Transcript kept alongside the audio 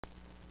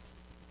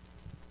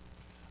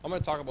I'm going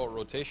to talk about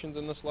rotations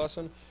in this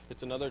lesson.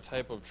 It's another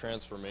type of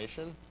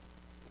transformation.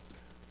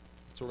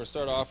 So we're going to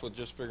start off with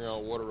just figuring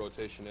out what a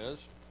rotation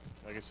is.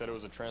 Like I said, it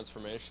was a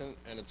transformation,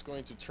 and it's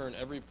going to turn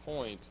every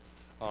point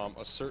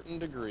a certain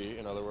degree,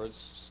 in other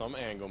words, some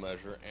angle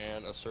measure,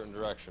 and a certain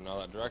direction. Now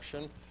that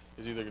direction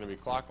is either going to be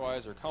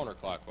clockwise or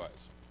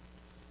counterclockwise.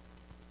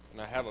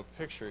 And I have a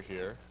picture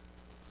here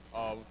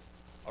of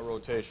a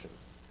rotation.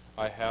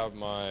 I have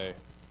my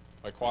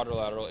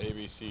quadrilateral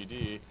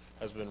ABCD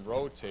has been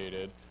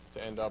rotated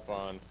to end up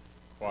on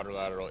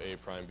quadrilateral A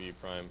prime, B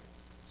prime,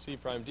 C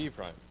prime, D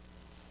prime.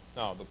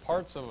 Now, the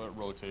parts of a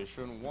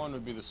rotation, one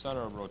would be the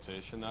center of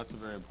rotation. That's a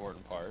very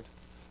important part.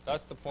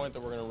 That's the point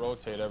that we're going to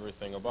rotate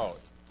everything about.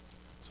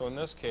 So in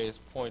this case,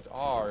 point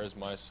R is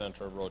my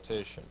center of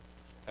rotation.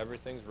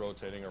 Everything's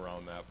rotating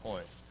around that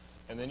point.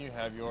 And then you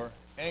have your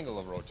angle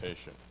of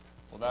rotation.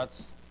 Well,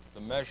 that's the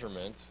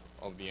measurement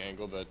of the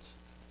angle that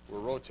we're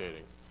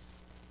rotating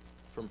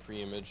from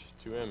pre-image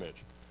to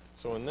image.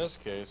 So in this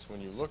case,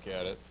 when you look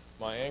at it,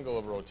 my angle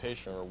of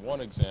rotation, or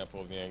one example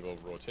of the angle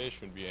of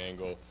rotation, would be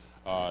angle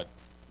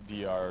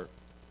dr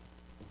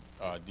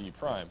d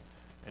prime.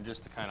 And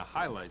just to kind of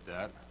highlight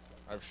that,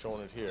 I've shown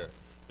it here.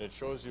 It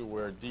shows you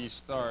where D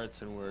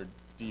starts and where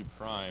D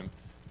prime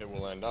it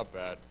will end up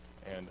at,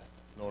 and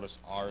notice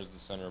R is the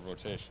center of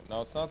rotation.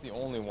 Now, it's not the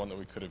only one that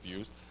we could have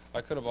used.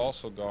 I could have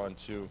also gone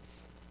to,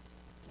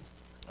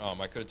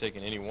 I could have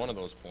taken any one of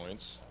those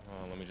points.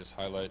 Let me just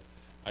highlight.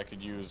 I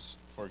could use,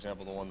 for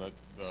example, the one that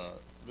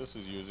this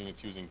is using.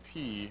 It's using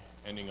P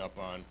ending up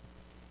on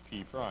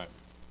P prime.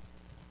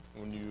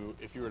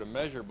 If you were to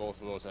measure both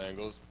of those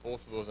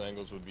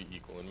angles would be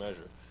equal in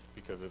measure,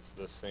 because it's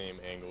the same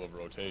angle of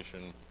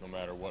rotation no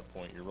matter what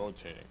point you're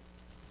rotating.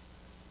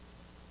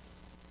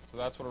 So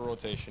that's what a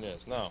rotation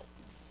is. Now,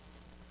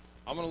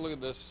 I'm going to look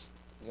at this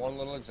one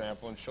little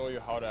example and show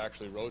you how to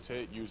actually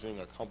rotate using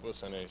a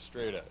compass and a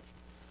straight edge.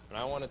 And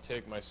I want to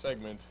take my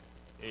segment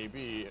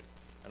AB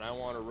and I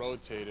want to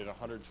rotate it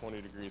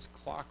 120 degrees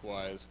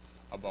clockwise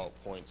about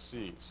point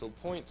C. So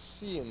point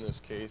C in this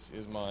case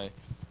is my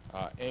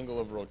angle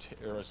of rotation,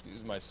 or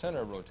excuse my center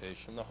of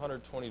rotation. The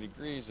 120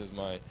 degrees is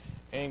my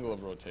angle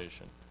of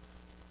rotation.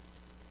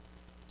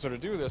 So to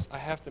do this, I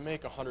have to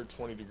make a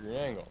 120 degree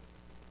angle.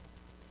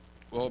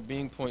 Well,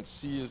 being point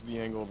C is the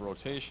angle of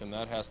rotation,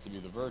 that has to be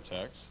the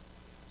vertex.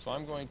 So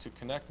I'm going to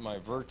connect my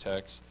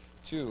vertex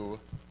to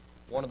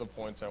one of the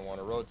points I want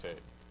to rotate.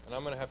 And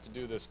I'm going to have to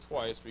do this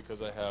twice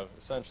because I have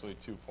essentially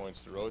 2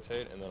 points to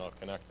rotate, and then I'll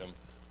connect them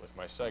with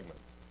my segment.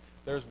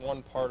 There's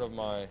one part of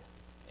my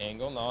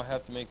angle. Now I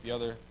have to make the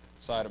other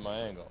side of my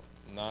angle.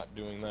 I'm not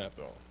doing that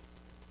though.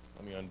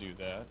 Let me undo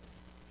that.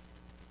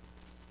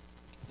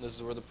 This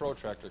is where the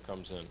protractor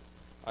comes in.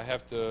 I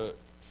have to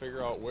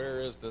figure out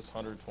where is this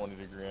 120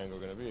 degree angle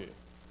going to be.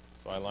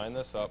 So I line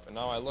this up, and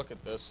now I look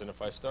at this, and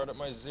if I start at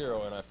my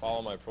 0 and I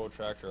follow my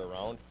protractor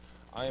around,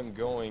 I am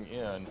going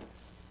in,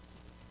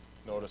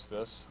 notice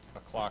this, a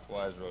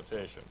clockwise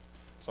rotation.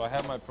 So I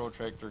have my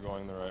protractor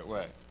going the right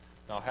way.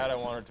 Now, had I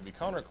wanted to be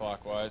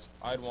counterclockwise,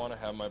 I'd want to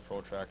have my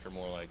protractor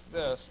more like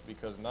this,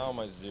 because now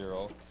my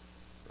 0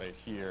 right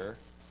here,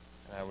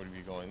 and I would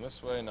be going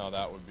this way. Now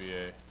that would be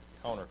a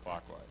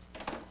counterclockwise.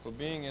 But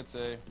being it's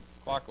a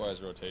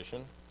clockwise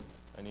rotation,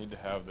 I need to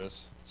have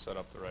this set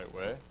up the right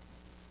way.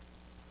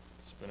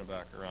 Spin it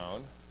back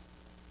around.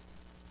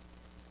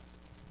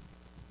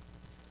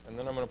 And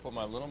then I'm going to put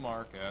my little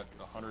mark at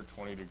the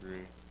 120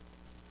 degree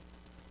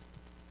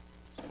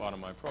spot of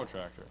my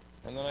protractor.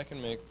 And then I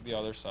can make the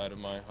other side of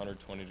my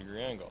 120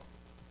 degree angle.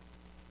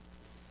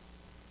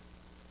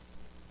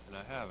 And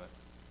I have it.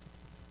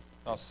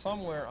 Now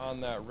somewhere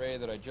on that ray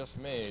that I just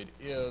made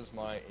is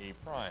my A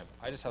prime.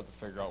 I just have to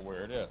figure out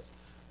where it is.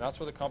 That's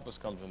where the compass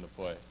comes into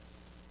play.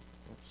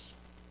 Oops.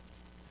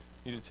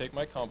 I need to take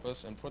my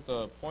compass and put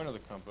the point of the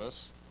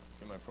compass,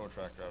 get my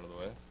protractor out of the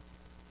way,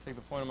 take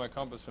the point of my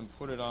compass and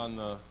put it on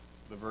the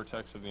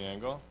vertex of the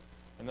angle,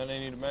 and then I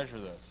need to measure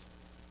this.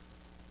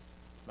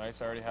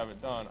 Nice, I already have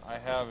it done. I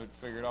have it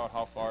figured out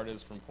how far it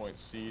is from point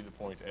C to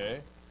point A,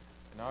 and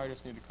now I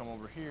just need to come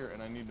over here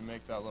and I need to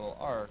make that little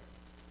arc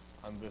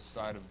on this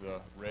side of the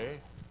ray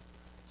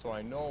so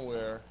I know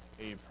where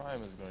A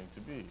prime is going to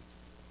be.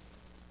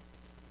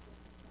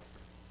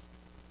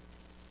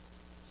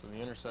 So the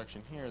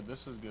intersection here,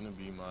 this is going to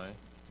be my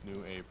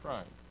new A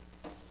prime.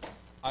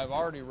 I've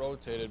already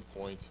rotated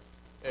point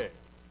A.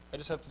 I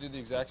just have to do the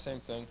exact same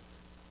thing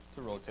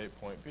to rotate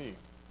point B.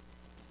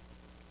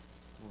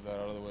 Move that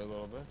out of the way a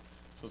little bit.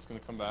 So it's going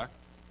to come back.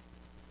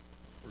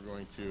 We're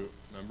going to,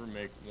 remember,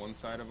 make one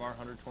side of our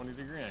 120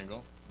 degree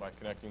angle by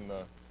connecting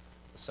the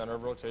center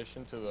of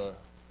rotation to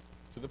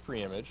the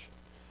pre-image.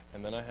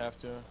 And then I have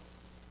to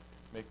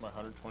make my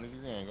 120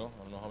 degree angle.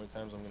 I don't know how many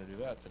times I'm going to do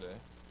that today.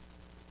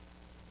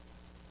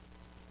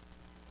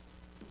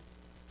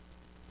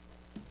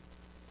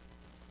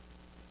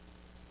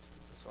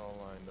 It's all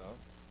lined up.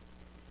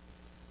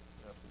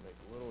 I have to make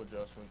a little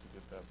adjustment to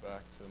get that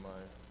back to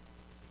my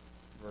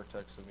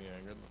vertex of the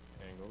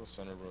angle, the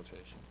center of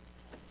rotation.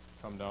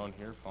 Come down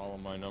here, follow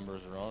my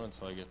numbers around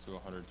until I get to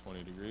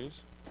 120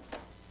 degrees.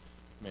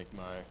 make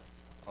my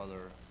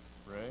other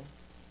ray.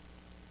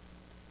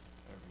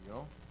 There we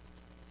go.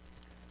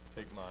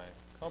 Take my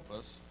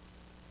compass,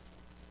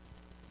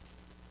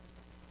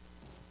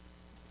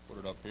 put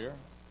it up here.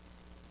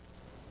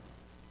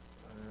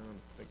 And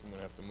I think I'm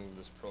going to have to move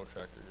this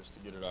protractor just to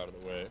get it out of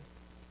the way.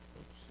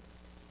 Oops.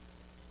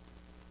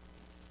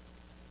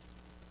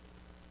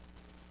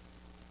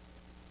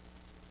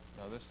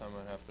 Now this time I'm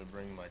going to have to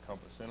bring my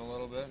compass in a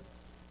little bit.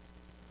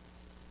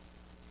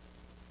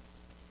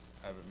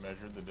 Have it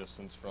measured the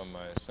distance from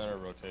my center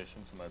of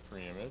rotation to my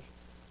pre-image.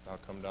 I'll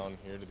come down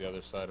here to the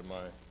other side of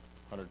my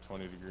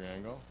 120-degree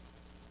angle.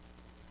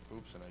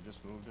 Oops, and I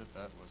just moved it.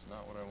 That was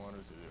not what I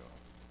wanted to do.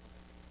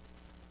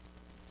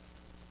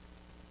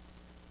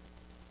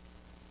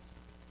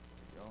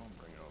 There we go.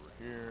 Bring it over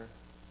here.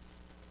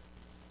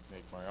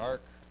 Make my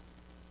arc.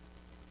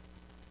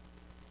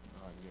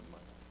 Now I can get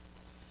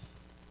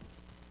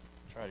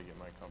try to get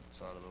my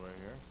compass out of the way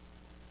here.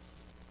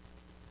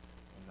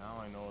 And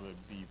now I know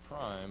that B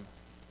prime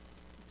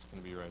is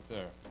going to be right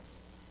there.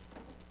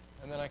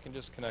 And then I can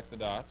just connect the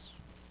dots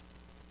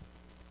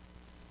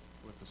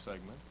with the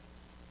segment.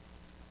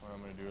 What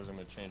I'm going to do is I'm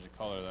going to change the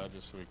color of that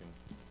just so we can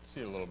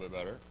see it a little bit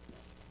better.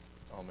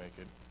 I'll make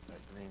it that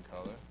green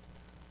color.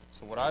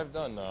 So what I've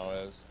done now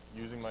is,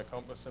 using my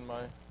compass and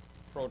my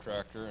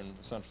protractor and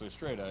essentially a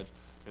straight edge,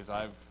 is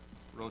I've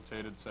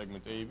rotated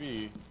segment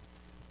AB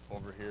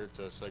over here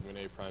to segment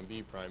A prime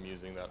B prime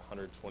using that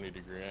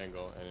 120-degree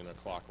angle and in a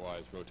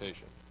clockwise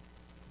rotation.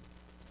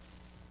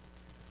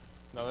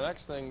 Now the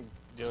next thing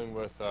dealing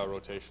with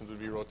rotations would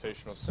be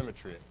rotational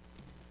symmetry.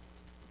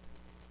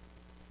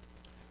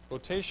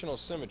 Rotational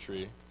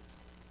symmetry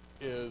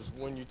is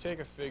when you take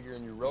a figure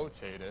and you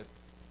rotate it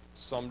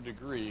some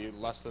degree,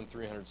 less than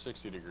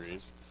 360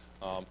 degrees,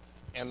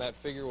 and that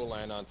figure will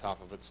land on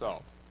top of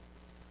itself.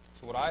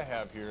 So what I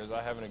have here is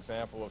I have an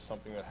example of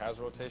something that has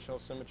rotational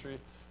symmetry.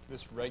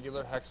 This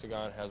regular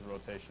hexagon has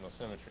rotational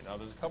symmetry. Now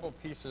there's a couple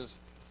pieces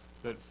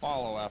that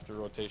follow after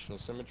rotational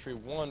symmetry,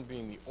 one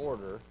being the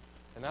order,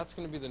 and that's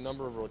going to be the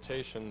number of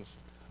rotations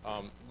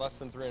less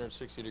than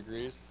 360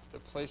 degrees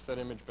that place that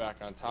image back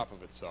on top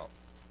of itself.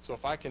 So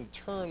if I can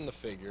turn the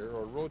figure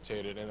or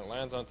rotate it and it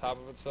lands on top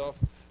of itself,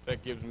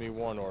 that gives me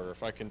one order.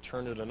 If I can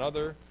turn it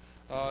another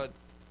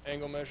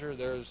angle measure,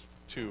 there's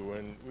two,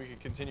 and we can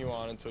continue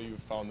on until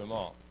you've found them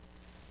all.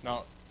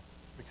 Now,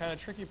 the kind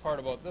of tricky part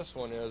about this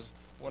one is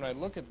when I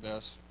look at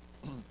this,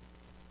 so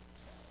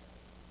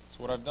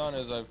what I've done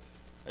is I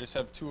just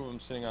have two of them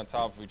sitting on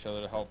top of each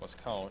other to help us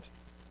count.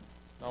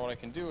 Now what I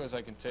can do is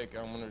I can take,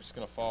 I'm just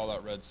going to follow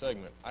that red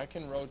segment. I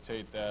can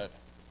rotate that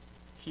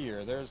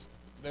here. There's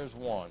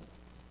one.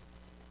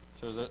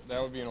 So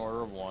that would be an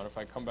order of one. If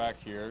I come back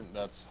here,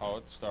 that's how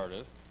it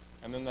started.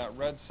 And then that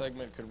red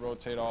segment could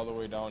rotate all the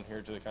way down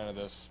here to the kind of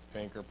this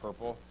pink or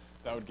purple.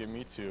 That would give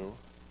me two.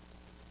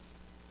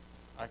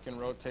 I can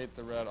rotate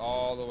the red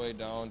all the way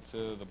down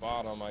to the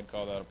bottom. I'd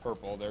call that a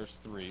purple. There's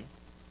three.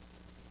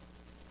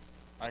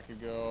 I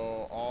could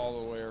go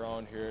all the way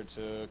around here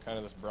to kind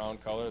of this brown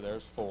color.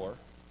 There's four.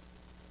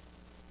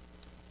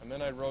 And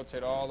then I'd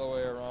rotate all the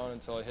way around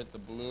until I hit the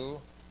blue.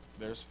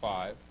 There's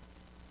five.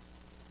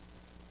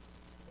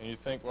 And you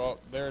think, well,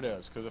 there it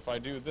is, because if I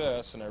do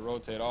this and I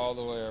rotate all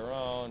the way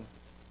around,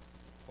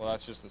 well,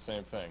 that's just the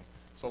same thing.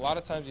 So a lot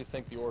of times you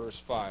think the order is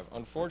 5.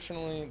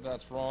 Unfortunately,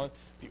 that's wrong.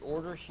 The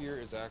order here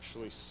is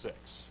actually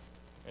 6.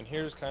 And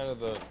here's kind of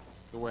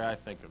the way I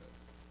think of it.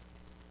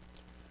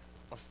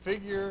 A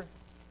figure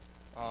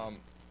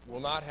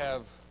will not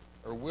have,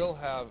 or will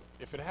have,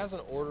 if it has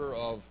an order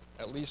of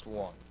at least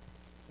 1.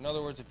 In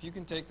other words, if you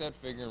can take that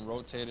figure and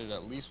rotate it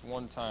at least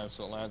one time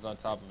so it lands on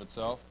top of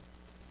itself,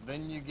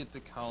 then you get to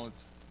count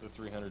the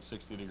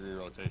 360-degree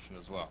rotation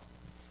as well.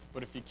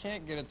 But if you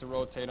can't get it to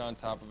rotate on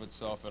top of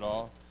itself at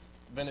all,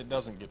 then it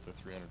doesn't get the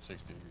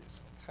 360 degrees.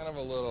 Kind of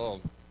a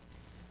little,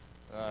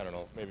 I don't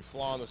know, maybe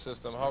flaw in the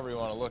system, however you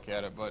want to look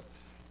at it, but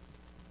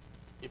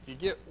if you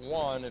get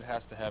 1, it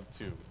has to have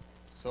 2.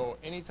 So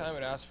anytime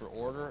it asks for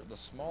order, the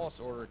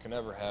smallest order it can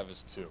ever have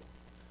is 2. So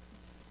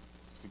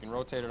if you can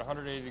rotate it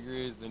 180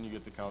 degrees, then you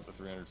get to count the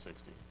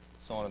 360,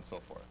 so on and so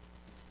forth.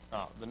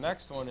 Now, the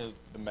next one is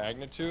the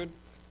magnitude.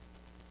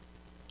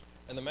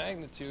 And the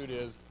magnitude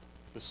is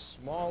the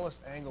smallest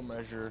angle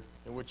measure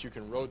in which you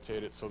can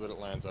rotate it so that it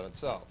lands on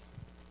itself.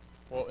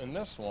 Well, in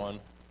this one,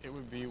 it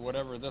would be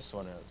whatever this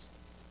one is.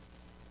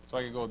 So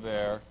I could go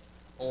there,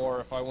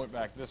 or if I went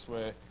back this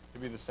way,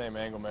 it'd be the same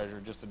angle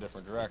measure, just a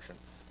different direction.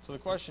 So the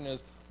question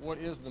is, what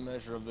is the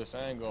measure of this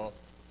angle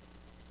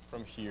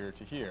from here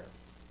to here?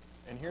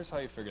 And here's how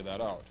you figure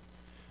that out.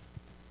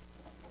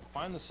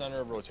 Find the center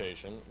of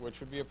rotation,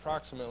 which would be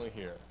approximately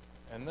here,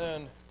 and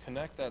then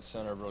connect that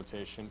center of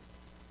rotation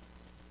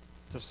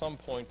to some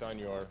point on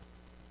your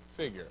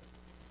figure.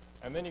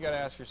 And then you got to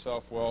ask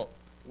yourself, well,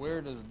 where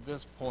does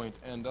this point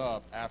end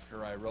up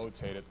after I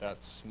rotate it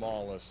that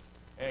smallest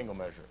angle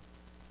measure?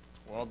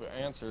 Well, the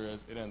answer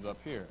is it ends up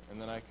here,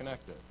 and then I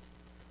connect it.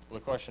 Well,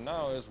 the question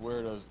now is,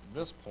 where does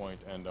this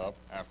point end up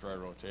after I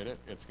rotate it?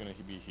 It's going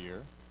to be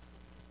here,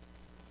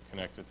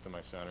 connect it to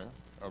my center,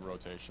 of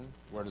rotation.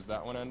 Where does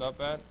that one end up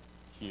at?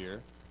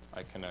 Here.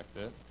 I connect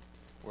it.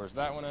 Where's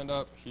that one end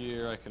up?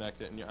 Here. I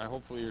connect it. And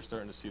hopefully you're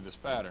starting to see this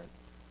pattern.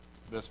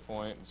 This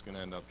point is going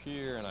to end up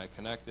here, and I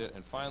connect it.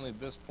 And finally,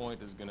 this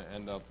point is going to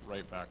end up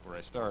right back where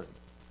I started.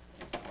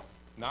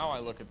 Now I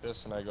look at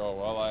this and I go,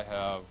 well, I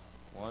have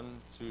 1,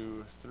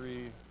 2,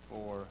 3,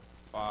 4,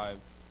 5,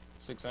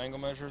 6 angle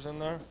measures in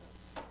there,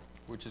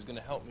 which is going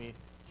to help me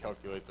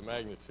calculate the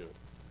magnitude.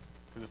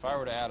 Because if I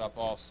were to add up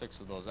all 6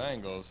 of those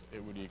angles,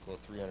 it would equal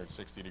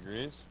 360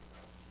 degrees.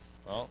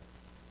 Well,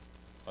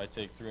 if I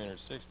take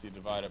 360,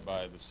 divide it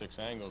by the 6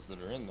 angles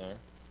that are in there,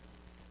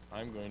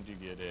 I'm going to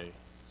get a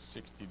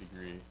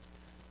 60-degree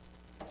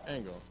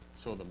angle.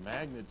 So the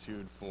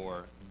magnitude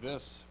for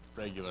this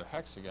regular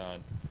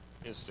hexagon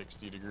is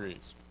 60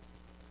 degrees.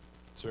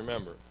 So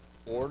remember,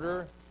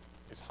 order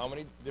is how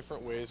many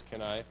different ways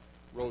can I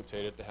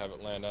rotate it to have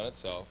it land on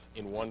itself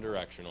in one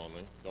direction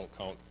only. Don't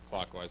count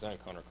clockwise and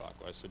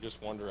counterclockwise, so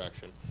just one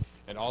direction.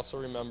 And also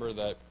remember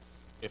that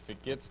if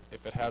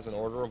it has an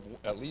order of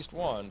at least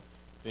 1,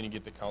 then you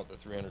get to count the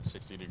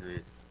 360-degree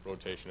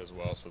rotation as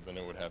well, so then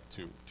it would have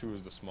 2. 2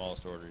 is the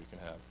smallest order you can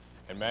have.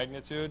 And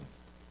magnitude,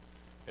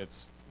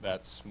 it's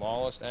that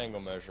smallest angle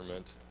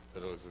measurement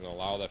that is going to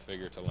allow that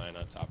figure to land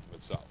on top of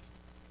itself.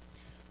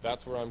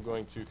 That's where I'm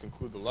going to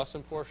conclude the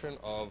lesson portion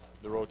of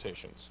the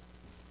rotations.